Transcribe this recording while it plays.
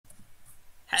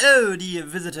Hello dear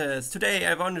visitors, today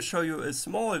I want to show you a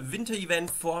small winter event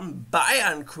from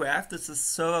Bayerncraft. This is a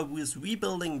server who is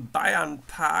rebuilding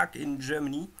Bayernpark in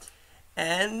Germany,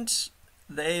 and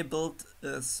they built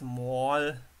a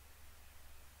small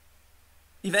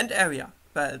event area.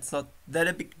 Well, it's not that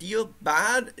a big deal,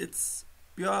 but it's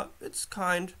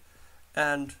kind,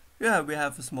 and yeah, we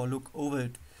have a small look over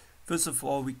it. First of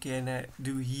all, we can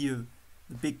do here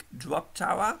the big drop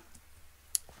tower.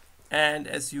 And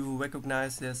as you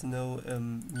recognize, there's no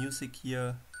music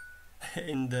here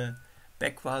in the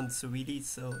background, so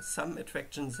some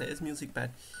attractions there is music, but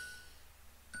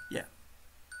yeah,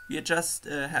 we just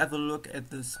have a look at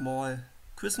the small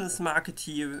Christmas market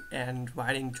here and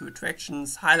riding 2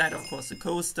 attractions. Highlight, of course, the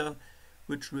coaster,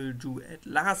 which we'll do at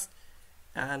last.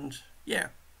 And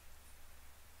yeah,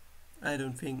 I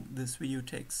don't think this video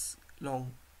takes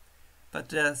long, but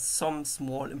there's some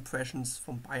small impressions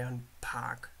from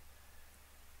Bayernpark.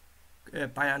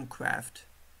 Bayerncraft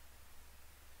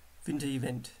Winter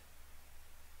Event.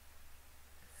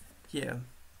 Yeah,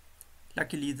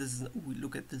 luckily this is,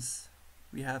 look at this,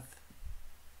 we have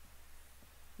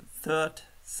the third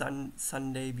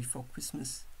Sunday before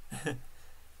Christmas.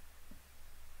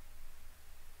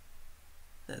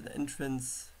 The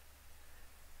entrance.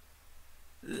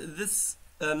 This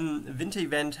winter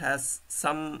event has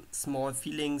some small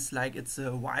feelings like it's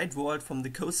a wide world from the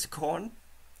coast corn,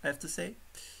 I have to say.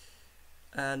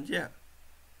 And yeah,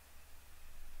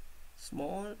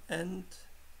 small and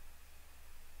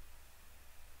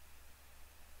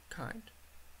kind.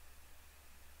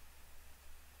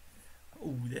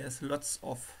 Oh, there's lots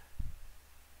of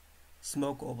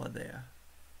smoke over there.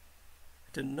 I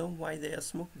don't know why they are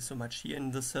smoking so much here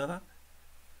in the server.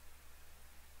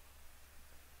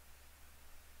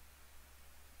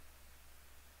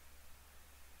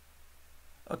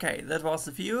 Okay, that was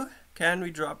the view. Can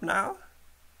we drop now?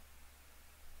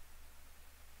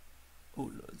 Oh,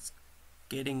 it's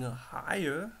getting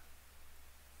higher.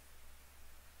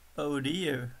 Oh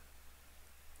dear.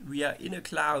 We are in a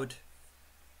cloud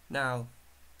now.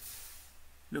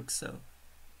 Looks so.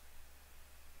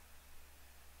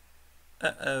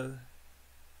 Uh-oh.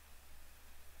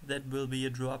 That will be a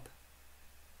drop.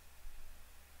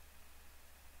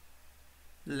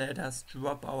 Let us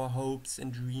drop our hopes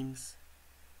and dreams.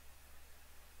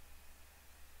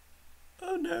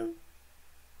 Oh no.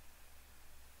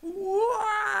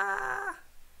 Wah!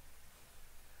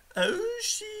 Oh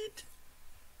shit!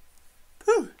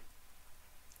 Whew.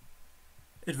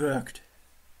 It worked.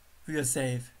 We are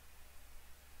safe.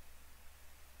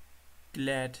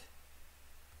 Glad.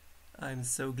 I'm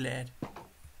so glad.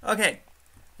 Okay,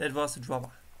 that was the dropper.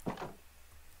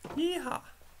 Yeehaw!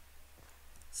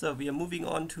 So we are moving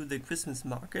on to the Christmas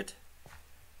market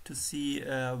to see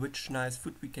which nice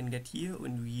food we can get here.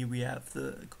 And we have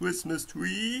the Christmas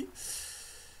tree.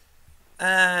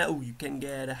 Oh, you can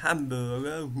get a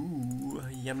hamburger. Ooh,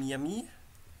 yummy, yummy.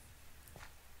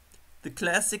 The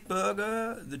classic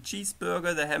burger, the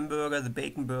cheeseburger, the hamburger, the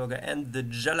bacon burger, and the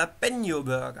jalapeno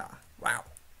burger. Wow,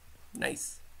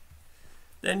 nice.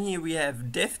 Then here we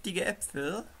have deftige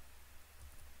Äpfel.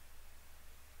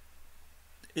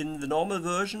 In the normal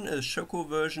version, a choco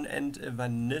version, and a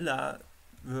vanilla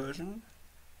version.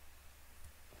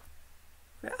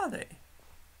 Where are they?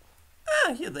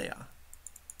 Ah, here they are.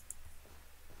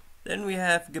 Then we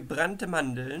have gebrannte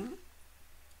Mandeln,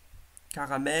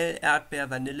 Karamell, Erdbeer,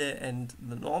 Vanille, and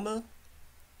the normal.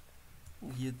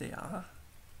 Here they are.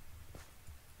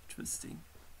 Interesting.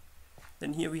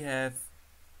 Then here we have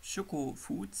Schoko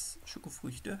Foods,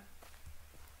 Schokofrüchte.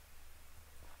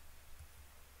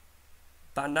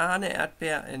 Banane,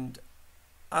 Erdbeer, and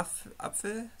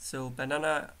Apfel. So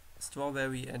banana,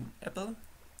 strawberry, and apple.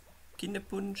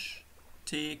 Kinderpunsch,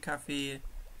 Tee, Kaffee,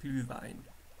 Glühwein.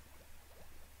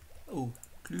 Oh,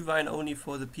 Glühwein only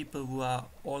for the people who are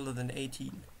older than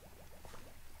 18.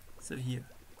 So here.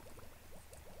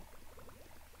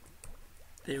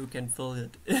 There you can fill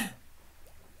it.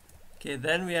 Okay,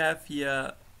 then we have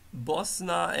here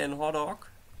Bosna and hot dog.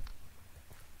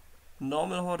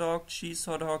 Normal hot dog, cheese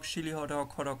hot dog, chili hot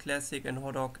dog classic, and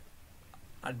hot dog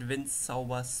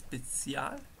Adventszauber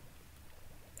Spezial.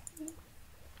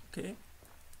 Okay.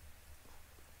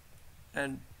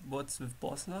 And what's with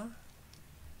Bosna?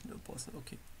 No Bosna,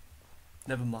 okay.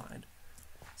 Never mind.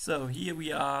 So here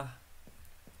we are,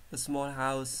 a small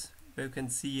house where you can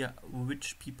see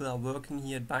which people are working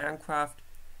here at Bayerncraft.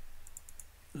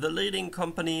 The leading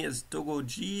company is Dogo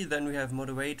G. Then we have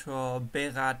moderator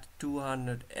Berat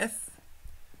 200F.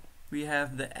 We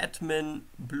have the admin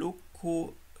Block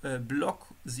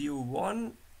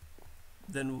 01.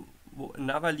 Then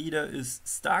another leader is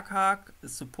Starkhak, a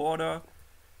supporter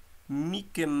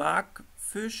Mieke Mark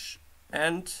Fish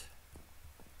and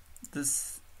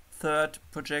this third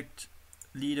project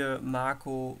leader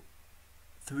Marco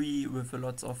 3 with a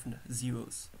lots of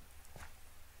zeros.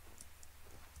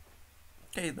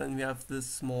 Okay, then we have this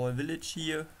small village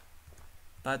here,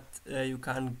 but you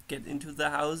can't get into the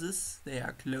houses, they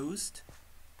are closed.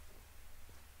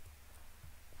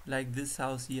 Like this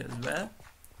house here as well.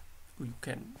 Oh, you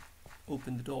can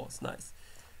open the doors, nice.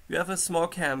 You have a small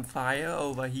campfire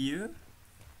over here.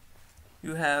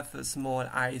 You have a small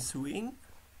ice ring.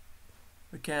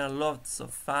 We can have lots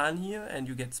of fun here, and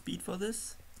you get speed for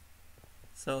this,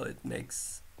 so it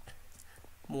makes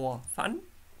more fun.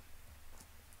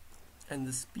 And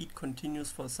the speed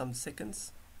continues for some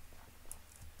seconds.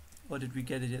 Or did we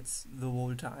get it the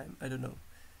whole time? I don't know.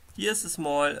 Here's a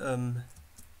small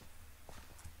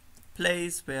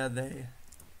place where they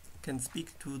can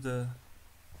speak to the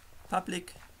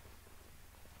public.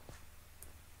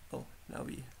 Oh, now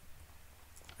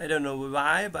I don't know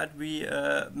why, but we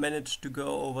managed to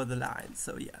go over the line,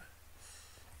 so yeah.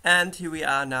 And here we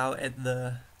are now at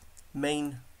the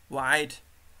main ride,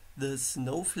 the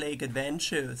Snowflake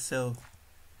Adventure, so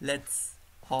let's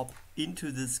hop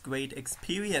into this great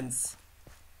experience,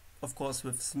 of course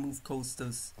with smooth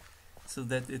coasters, so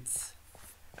that it's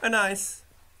a nice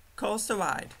coaster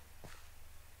ride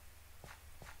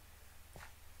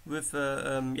with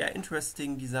a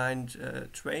interesting designed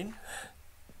train.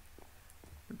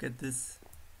 Look at this.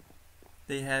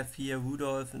 They have here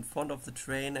Rudolph in front of the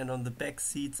train, and on the back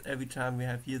seats every time we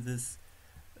have here this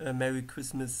Merry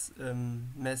Christmas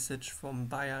message from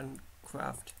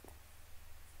Bayerncraft.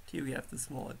 Here we have the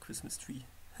small Christmas tree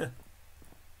and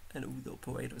the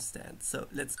operator stand. So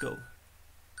let's go.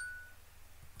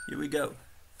 Here we go.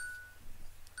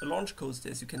 A launch coaster,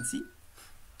 as you can see.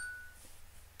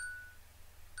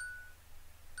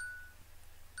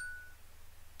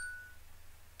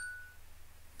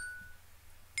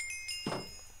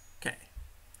 Okay,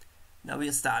 now we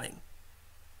are starting.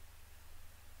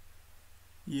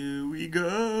 Here we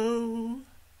go.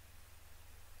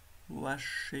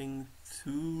 Rushing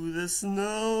through the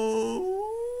snow.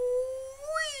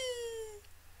 Whee!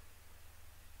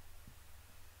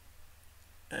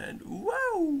 And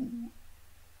wow!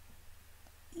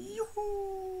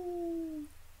 Yoo-hoo!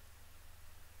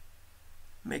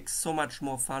 Makes so much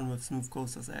more fun with smooth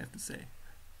coasters, I have to say.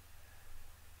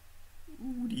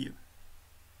 Oh dear.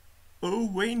 Oh,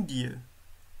 reindeer,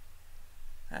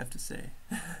 I have to say.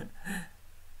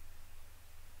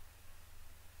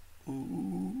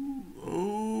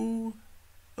 Ooh,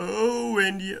 oh,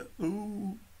 reindeer.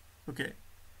 Ooh. Okay.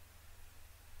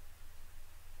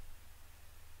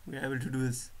 We're able to do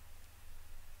this.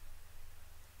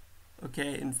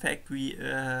 Okay, in fact,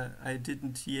 I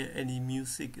didn't hear any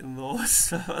music in those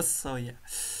servers, so yeah.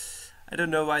 I don't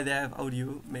know why they have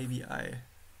audio. Maybe I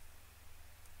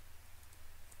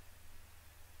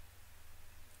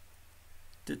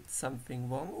did something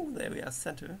wrong. Oh, there we are,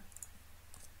 center.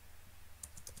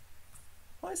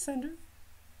 Hi, center.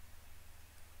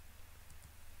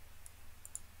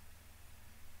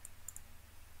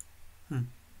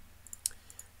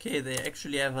 Okay, they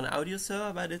actually have an audio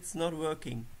server, but it's not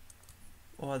working.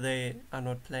 Or they are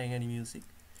not playing any music.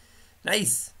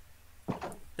 Nice!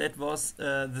 That was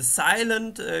the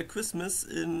silent Christmas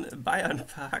in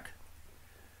Bayernpark.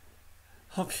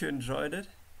 Hope you enjoyed it.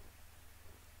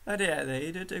 But yeah,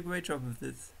 they did a great job with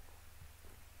this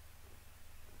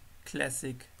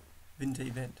classic winter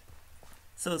event.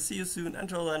 So see you soon.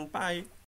 Until then, bye!